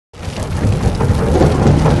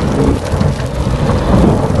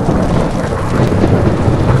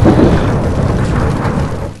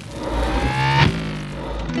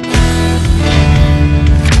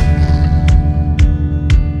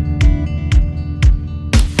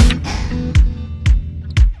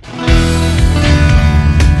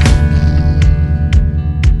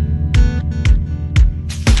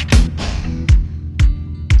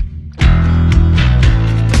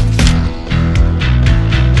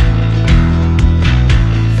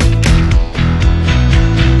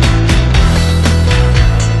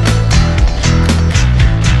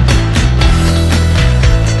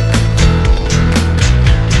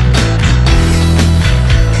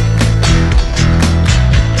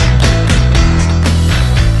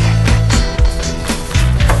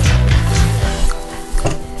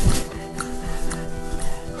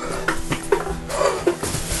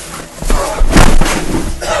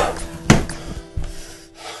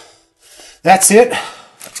That's it.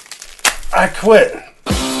 I quit.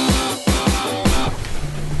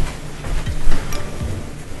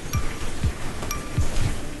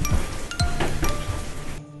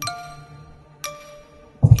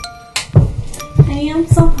 Hey, I'm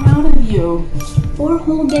so proud of you. 4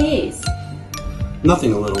 whole days.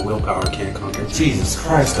 Nothing a little willpower can't conquer. Jesus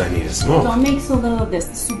Christ, I need a smoke. Don't make so little of this.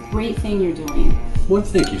 This is a great thing you're doing. Well,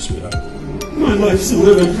 thank you, sweetheart. My life's a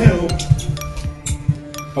living hell.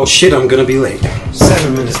 Oh shit, I'm gonna be late.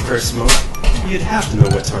 7 minutes per smoke. You'd have to know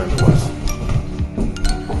what time it was.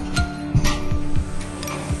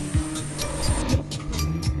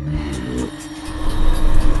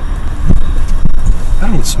 I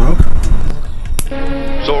don't smoke.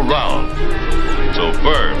 So round, so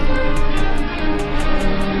firm,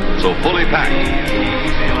 so fully packed,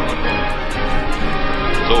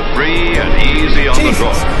 so free and easy on the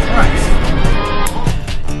draw. Christ.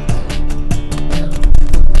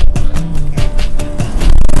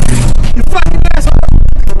 You fucking asshole!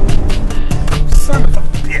 Son of a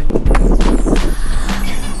bitch.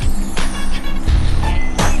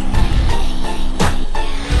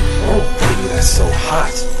 Oh, baby, that's so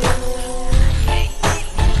hot.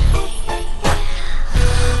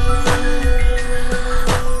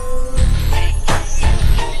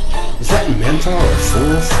 Is that menthol or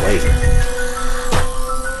full flavor?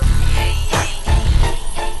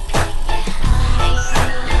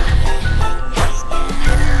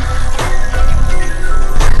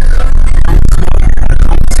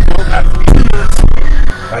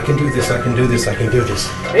 I can do this, I can do this, I can do this.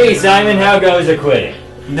 Hey Simon, how goes the quitting?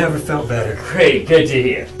 Never felt better. Great, good to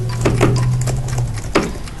hear.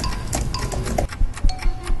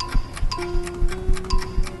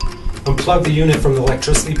 Unplug the unit from the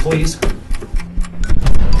electricity, please.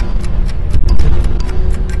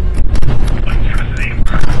 Electricity?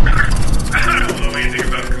 I don't know anything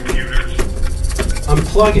about computers.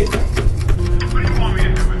 Unplug it. What do you want me to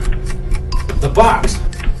do with it? The box.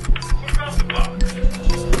 What about the box?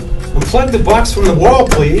 Unplug the box from the wall,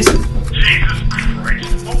 please. Jesus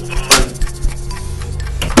Christ, hold on.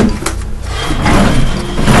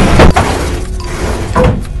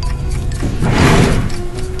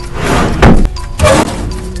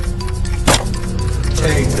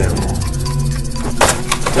 Take them.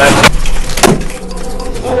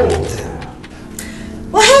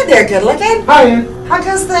 Well, hey there, good looking. Hiya. How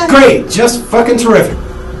goes the... Great, just fucking terrific.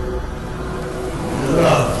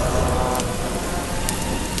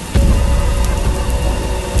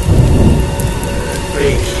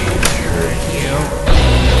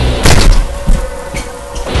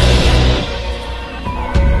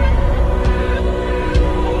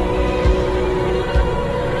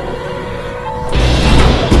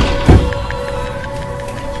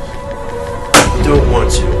 Don't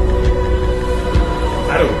want to.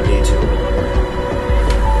 I don't need to.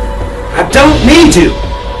 I don't need to!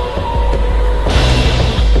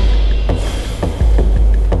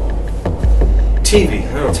 TV,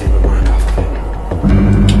 I don't take my mind off of it.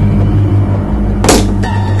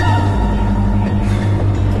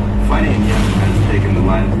 Fighting in Yemen has taken the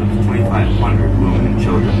lives of 2,500 women and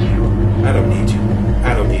children. I don't need you.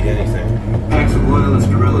 I don't need anything. Packs of loyalist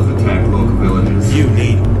guerrillas attack local villages. You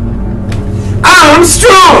need me. I'm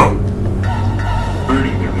strong!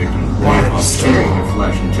 Burning their victims, I'm strong. tearing their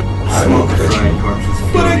flesh into I smoke won't of hurt fried you. corpses.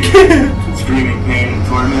 But I filling can't. with screaming pain and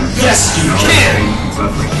torment. Yes, you and all can. pain and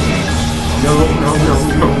suffering remains. No.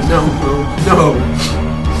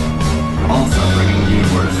 All suffering in the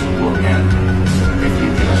universe will end if you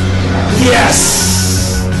just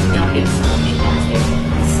Yes! Don't be smoking, bastard.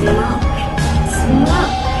 Smoke.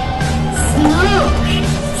 Smoke. Smoke.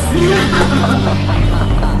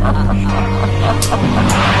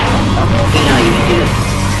 You know you can do it.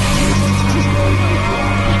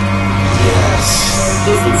 Yes.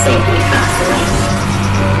 You can safely cross the lane.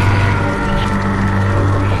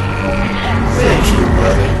 Thank you,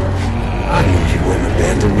 brother. I knew you wouldn't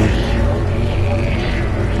abandon me.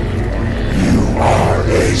 You are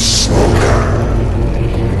a smoker.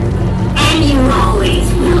 And you always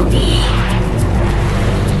will be.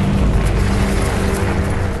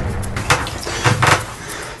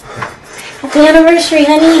 Happy anniversary,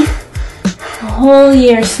 honey. A whole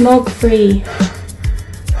year smoke-free.